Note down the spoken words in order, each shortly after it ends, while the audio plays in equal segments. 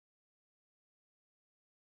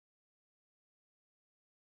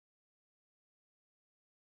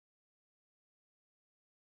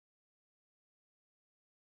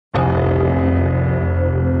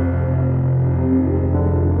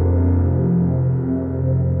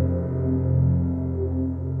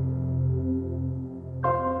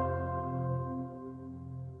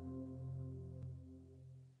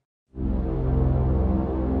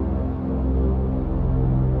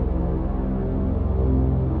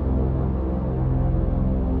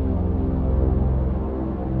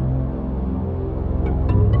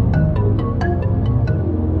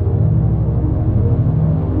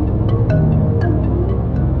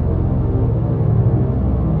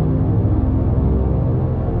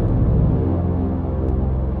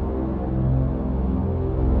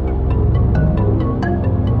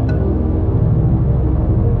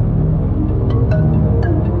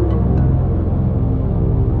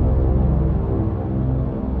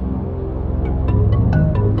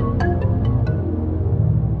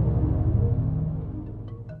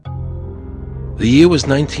The year was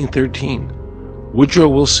 1913. Woodrow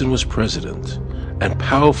Wilson was president, and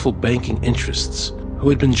powerful banking interests, who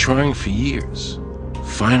had been trying for years,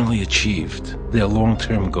 finally achieved their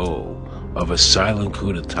long-term goal of a silent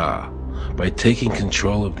coup d'etat by taking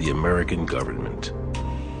control of the American government.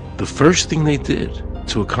 The first thing they did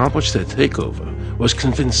to accomplish their takeover was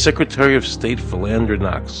convince Secretary of State Philander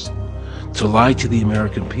Knox to lie to the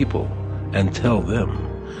American people and tell them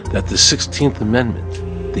that the 16th Amendment,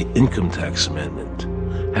 the Income Tax Amendment,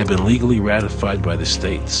 had been legally ratified by the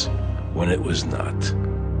states when it was not.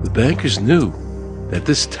 The bankers knew that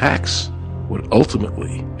this tax would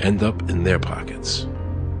ultimately end up in their pockets.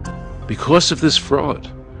 Because of this fraud,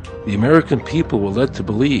 the American people were led to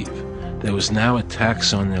believe there was now a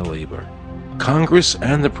tax on their labor. Congress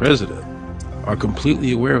and the President are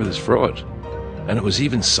completely aware of this fraud, and it was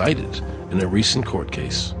even cited in a recent court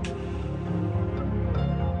case.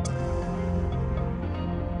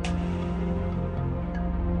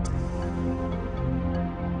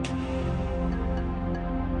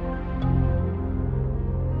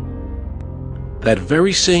 That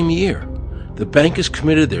very same year, the bankers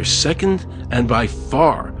committed their second and by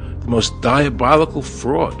far the most diabolical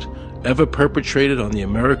fraud ever perpetrated on the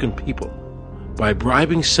American people by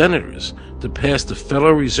bribing senators to pass the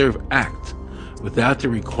Federal Reserve Act without the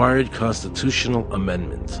required constitutional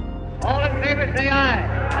amendment. All in favor, say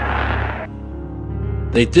aye.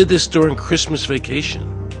 They did this during Christmas vacation,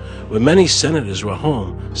 when many senators were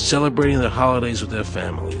home celebrating the holidays with their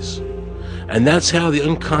families. And that's how the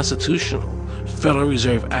unconstitutional Federal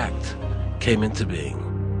Reserve Act came into being.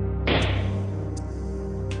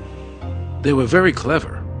 They were very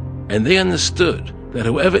clever, and they understood that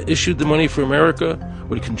whoever issued the money for America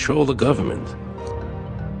would control the government.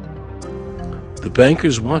 The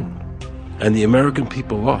bankers won, and the American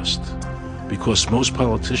people lost, because most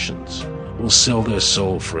politicians will sell their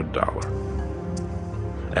soul for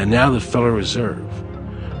 $1. And now the Federal Reserve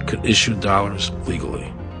could issue dollars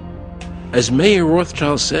legally. As Mayor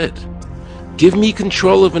Rothschild said, "Give me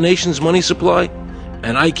control of a nation's money supply,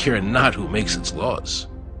 and I care not who makes its laws."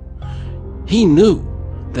 He knew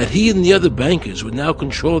that he and the other bankers would now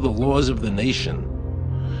control the laws of the nation.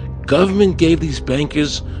 Government gave these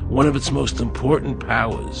bankers one of its most important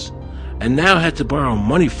powers, and now had to borrow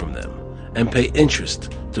money from them and pay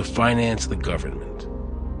interest to finance the government.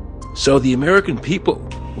 So the American people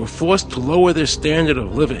were forced to lower their standard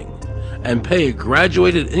of living and pay a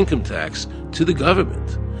graduated income tax to the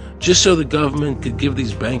government, just so the government could give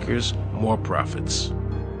these bankers more profits.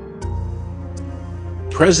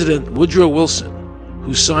 President Woodrow Wilson,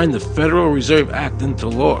 who signed the Federal Reserve Act into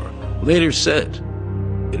law, later said,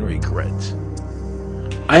 in regret,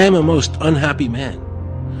 "I am a most unhappy man.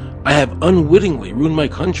 I have unwittingly ruined my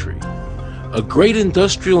country. A great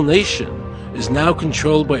industrial nation is now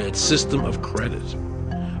controlled by its system of credit.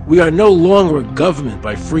 We are no longer a government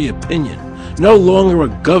by free opinion, no longer a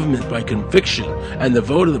government by conviction and the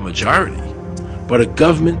vote of the majority, but a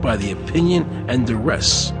government by the opinion and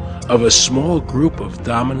duress of a small group of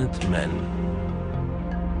dominant men."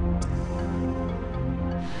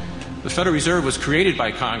 The Federal Reserve was created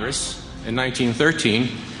by Congress in 1913,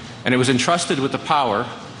 and it was entrusted with the power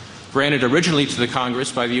granted originally to the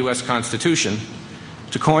Congress by the U.S. Constitution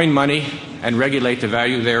to coin money and regulate the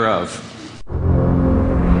value thereof.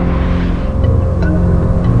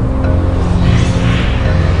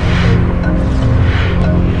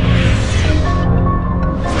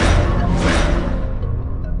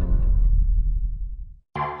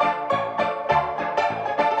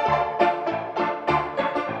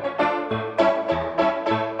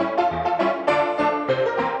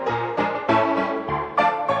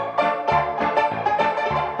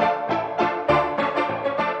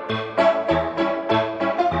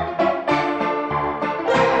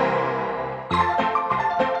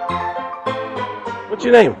 What's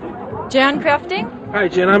your name? Jan Crafting? Hi,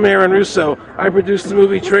 Jen. I'm Aaron Russo. I produced the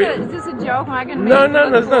movie Is this a joke? Am I gonna No,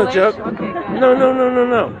 make it's not a foolish? joke. Okay, good.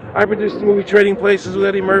 No. I produced the movie Trading Places with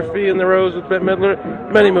Eddie Murphy and The Rose with Bette Midler,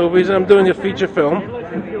 many movies, and I'm doing a feature film.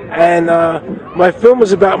 And my film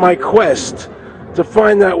was about my quest to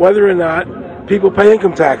find out whether or not people pay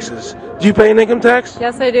income taxes. Do you pay an income tax?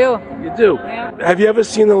 Yes, I do. You do? Yeah. Have you ever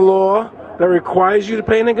seen a law that requires you to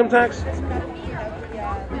pay an income tax?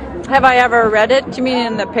 Have I ever read it? You mean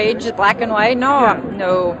in the page, black and white? No,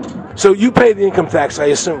 no. So you pay the income tax, I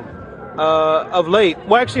assume? Of late.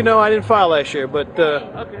 Well, actually, no, I didn't file last year, but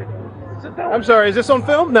Okay. I'm sorry, is this on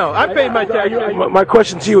film? No, I paid my tax. My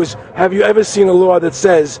question to you is, have you ever seen a law that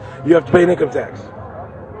says you have to pay an income tax?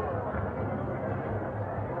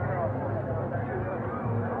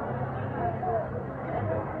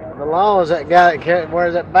 The law is that guy that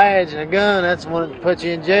wears that badge and a gun. That's the one that puts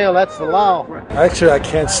you in jail. That's the law. Actually, I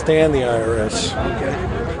can't stand the IRS.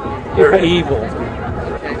 They're evil.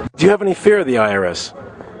 Do you have any fear of the IRS?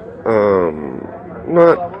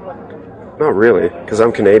 Not really, because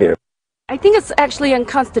I'm Canadian. I think it's actually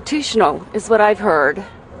unconstitutional, is what I've heard.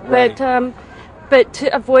 Right. But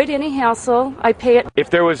to avoid any hassle, I pay it. If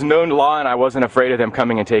there was no law and I wasn't afraid of them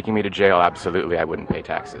coming and taking me to jail, absolutely, I wouldn't pay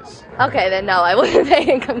taxes. Okay, then no, I wouldn't pay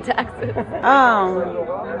income taxes. It's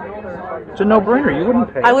a no-brainer. You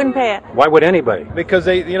wouldn't pay it. I wouldn't pay it. Why would anybody? Because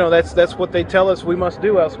that's what they tell us we must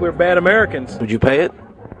do, else we're bad Americans. Would you pay it?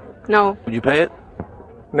 No. Would you pay it?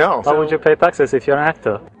 No. Why would you pay taxes if you're an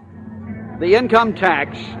actor? The income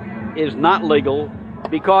tax is not legal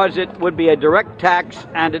because it would be a direct tax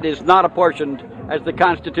and it is not apportioned as the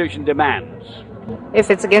Constitution demands.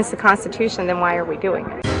 If it's against the Constitution, then why are we doing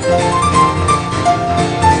it?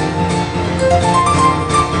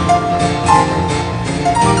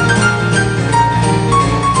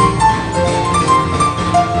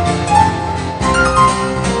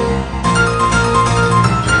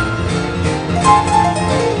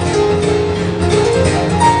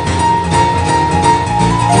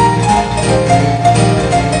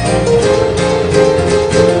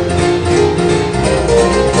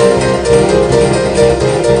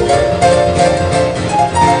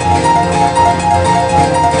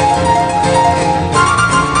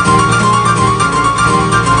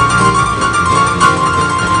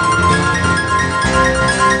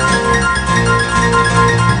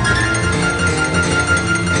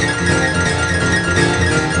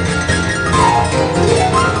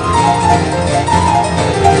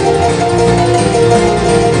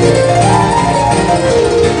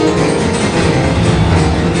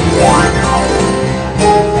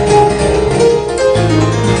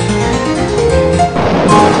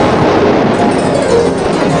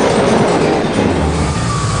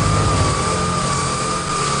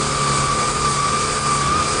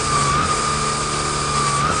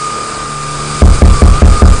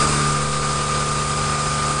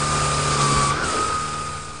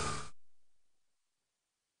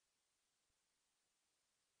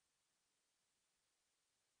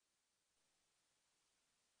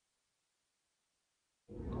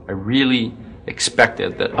 I really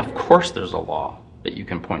expected that, of course, there's a law that you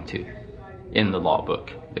can point to in the law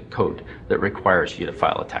book, the code that requires you to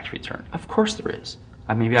file a tax return. Of course there is.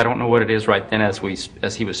 Maybe I don't know what it is right then as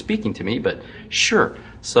he was speaking to me, but sure.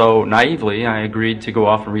 So naively, I agreed to go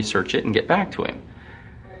off and research it and get back to him.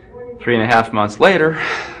 3.5 months later,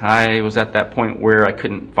 I was at that point where I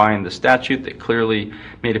couldn't find the statute that clearly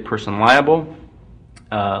made a person liable,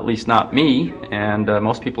 at least not me and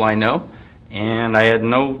most people I know. And I had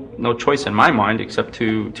no choice in my mind except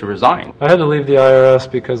to resign. I had to leave the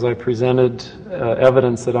IRS because I presented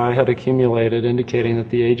evidence that I had accumulated indicating that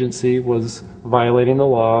the agency was violating the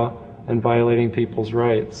law and violating people's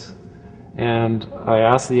rights. And I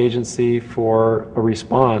asked the agency for a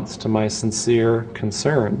response to my sincere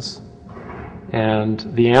concerns. And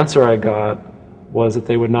the answer I got was that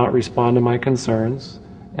they would not respond to my concerns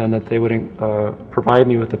and that they would provide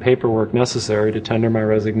me with the paperwork necessary to tender my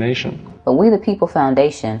resignation. But We the People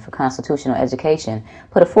Foundation for Constitutional Education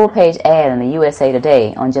put a full-page ad in the USA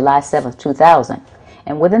Today on July 7th, 2000.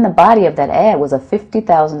 And within the body of that ad was a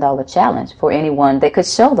 $50,000 challenge for anyone that could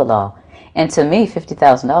show the law. And to me,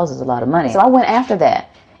 $50,000 is a lot of money. So I went after that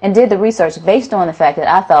and did the research based on the fact that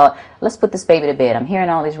I thought, let's put this baby to bed. I'm hearing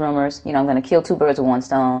all these rumors. I'm going to kill two birds with one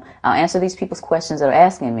stone. I'll answer these people's questions that are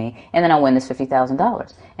asking me, and then I'll win this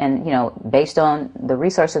 $50,000. And, based on the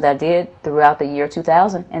research that I did throughout the year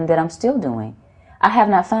 2000 and that I'm still doing, I have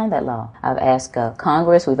not found that law. I've asked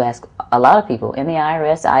Congress. We've asked a lot of people in the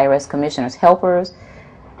IRS commissioners, helpers.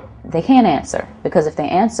 They can't answer, because if they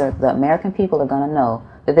answer, the American people are going to know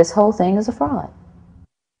that this whole thing is a fraud.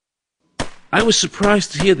 I was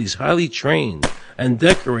surprised to hear these highly trained and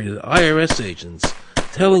decorated IRS agents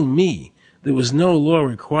telling me there was no law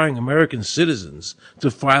requiring American citizens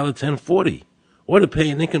to file a 1040 or to pay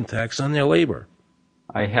an income tax on their labor.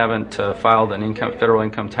 I haven't filed an federal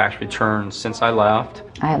income tax return since I left.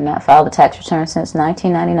 I have not filed a tax return since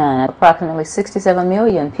 1999. Approximately 67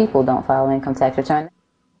 million people don't file an income tax return.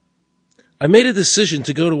 I made a decision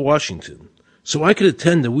to go to Washington so I could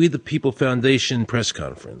attend the We the People Foundation press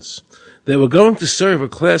conference. They were going to serve a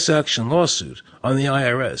class action lawsuit on the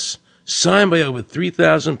IRS, signed by over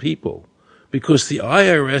 3,000 people, because the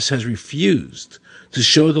IRS has refused to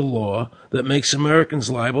show the law that makes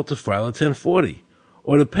Americans liable to file a 1040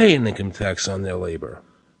 or to pay an income tax on their labor.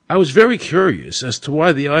 I was very curious as to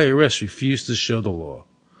why the IRS refused to show the law,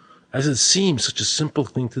 as it seemed such a simple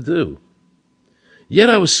thing to do. Yet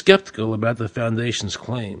I was skeptical about the Foundation's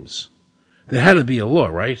claims. There had to be a law,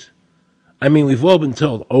 right? I mean, we've all been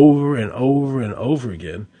told over and over and over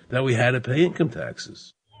again that we had to pay income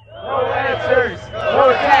taxes. No answers,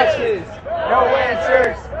 no taxes. No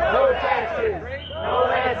answers, no taxes. No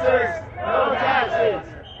answers, no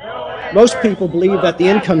taxes. Most people believe that the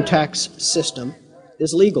income tax system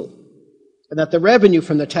is legal and that the revenue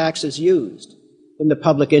from the tax is used in the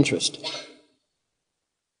public interest.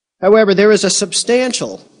 However, there is a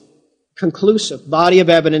substantial, conclusive body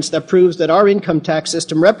of evidence that proves that our income tax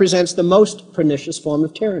system represents the most pernicious form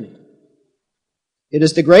of tyranny. It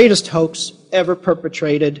is the greatest hoax ever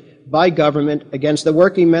perpetrated by government against the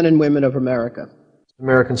working men and women of America.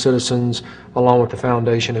 American citizens, along with the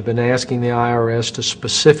Foundation, have been asking the IRS to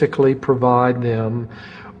specifically provide them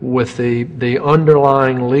with the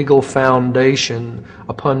underlying legal foundation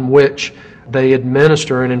upon which they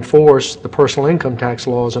administer and enforce the personal income tax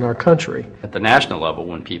laws in our country. At the national level,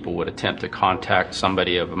 when people would attempt to contact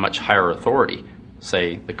somebody of a much higher authority,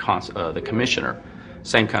 say the commissioner,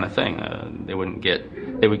 same kind of thing. They would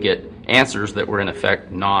get answers that were in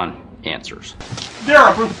effect non-answers. There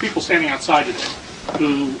are a group of people standing outside today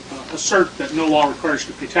who assert that no law requires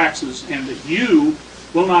you to pay taxes and that you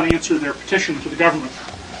will not answer their petition to the government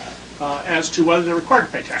as to whether they're required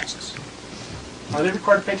to pay taxes. Are they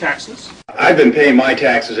required to pay taxes? I've been paying my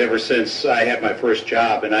taxes ever since I had my first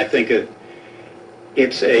job, and I think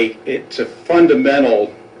it's a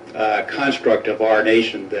fundamental construct of our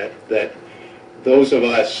nation that those of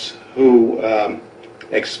us who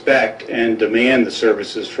expect and demand the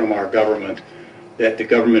services from our government that the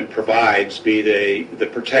government provides, be they the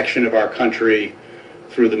protection of our country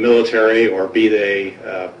through the military, or be they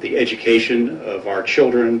the education of our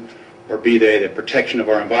children, or be they the protection of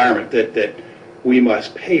our environment, that we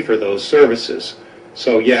must pay for those services.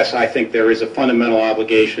 So yes, I think there is a fundamental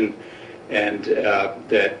obligation, and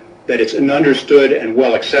that it's an understood and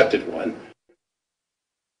well accepted one.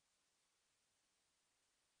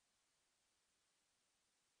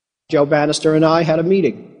 Joe Bannister and I had a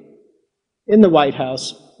meeting in the White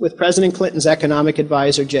House with President Clinton's economic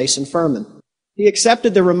advisor, Jason Furman. He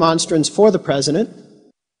accepted the remonstrance for the president.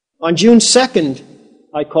 On June 2nd,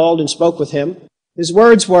 I called and spoke with him. His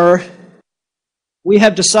words were, "We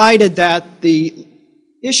have decided that the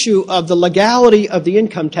issue of the legality of the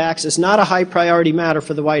income tax is not a high priority matter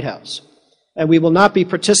for the White House, and we will not be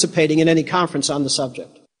participating in any conference on the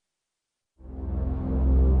subject."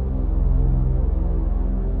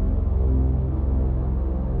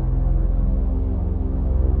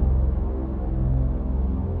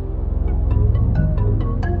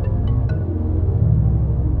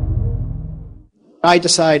 I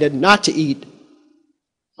decided not to eat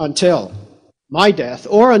until my death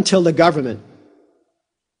or until the government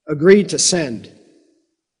agreed to send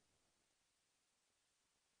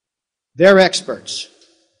their experts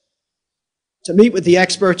to meet with the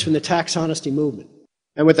experts from the tax honesty movement.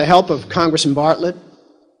 And with the help of Congressman Bartlett,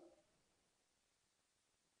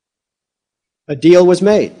 a deal was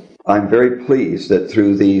made. I'm very pleased that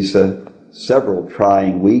through these several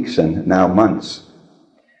trying weeks and now months,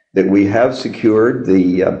 that we have secured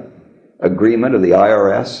the agreement of the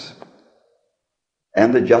IRS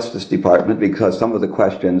and the Justice Department, because some of the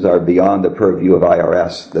questions are beyond the purview of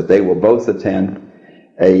IRS, that they will both attend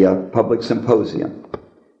a public symposium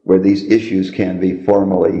where these issues can be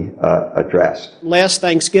formally addressed. Last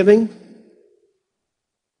Thanksgiving,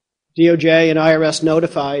 DOJ and IRS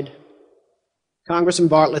notified Congressman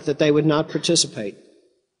Bartlett that they would not participate.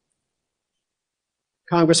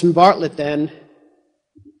 Congressman Bartlett then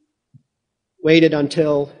waited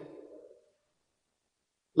until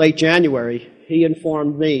late January. He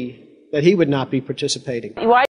informed me that he would not be participating. Why